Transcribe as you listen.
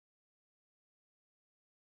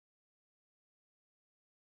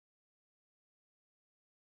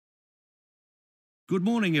Good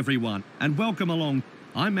morning, everyone, and welcome along.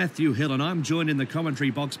 I'm Matthew Hill, and I'm joined in the commentary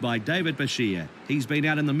box by David Bashir. He's been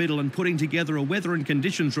out in the middle and putting together a weather and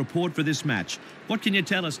conditions report for this match. What can you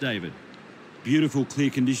tell us, David? Beautiful, clear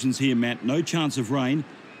conditions here, Matt. No chance of rain.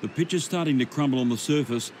 The pitch is starting to crumble on the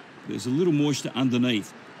surface. There's a little moisture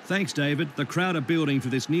underneath. Thanks, David. The crowd are building for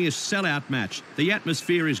this near sellout match. The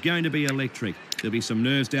atmosphere is going to be electric. There'll be some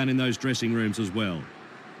nerves down in those dressing rooms as well.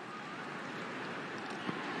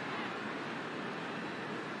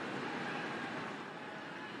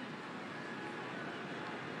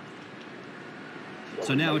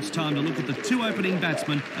 So now it's time to look at the two opening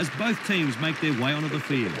batsmen as both teams make their way onto the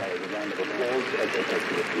field.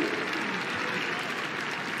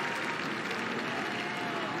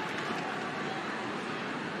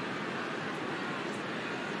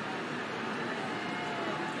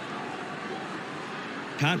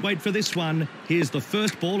 Can't wait for this one. Here's the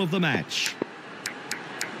first ball of the match.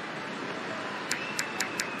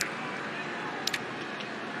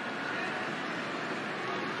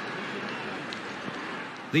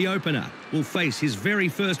 The opener will face his very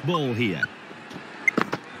first ball here.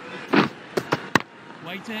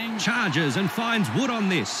 Waiting. Charges and finds wood on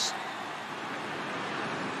this.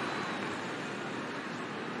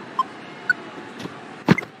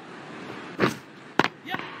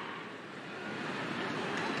 Yep.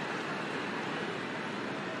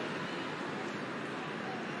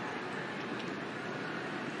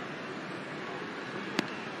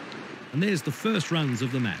 And there's the first runs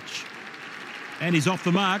of the match. And he's off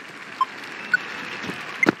the mark.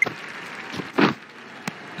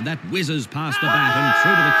 And that whizzes past the bat and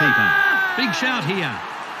through to the keeper. Big shout here.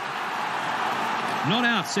 Not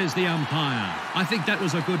out, says the umpire. I think that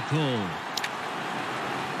was a good call.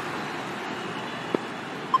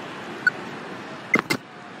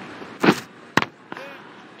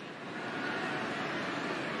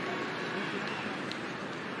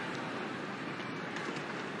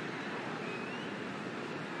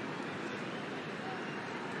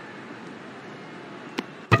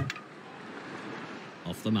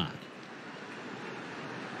 Off the mark.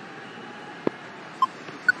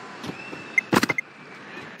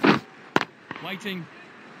 Waiting.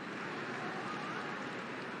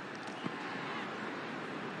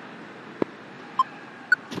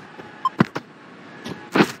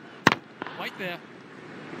 Wait there.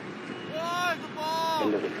 Wide the ball.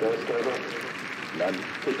 End of the first over.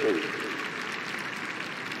 1-2.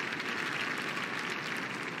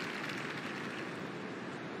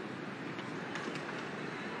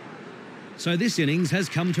 So this innings has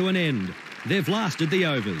come to an end. They've lasted the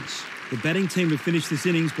overs. The batting team have finished this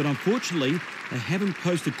innings, but unfortunately, they haven't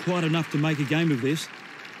posted quite enough to make a game of this.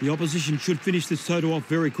 The opposition should finish this total off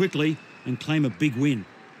very quickly and claim a big win.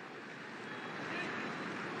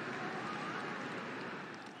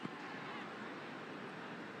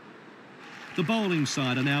 The bowling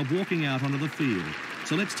side are now walking out onto the field.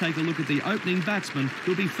 So let's take a look at the opening batsman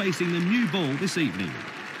who'll be facing the new ball this evening.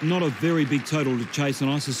 Not a very big total to chase, and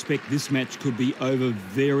I suspect this match could be over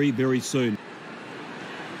very, very soon.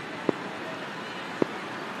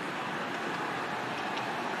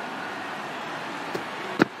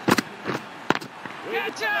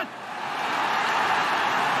 Catch it!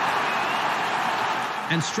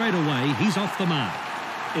 And straight away, he's off the mark.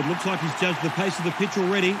 It looks like he's judged the pace of the pitch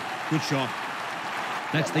already. Good shot.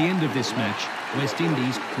 That's the end of this match. West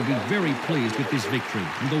Indies will be very pleased with this victory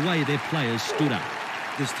and the way their players stood up.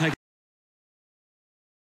 Just take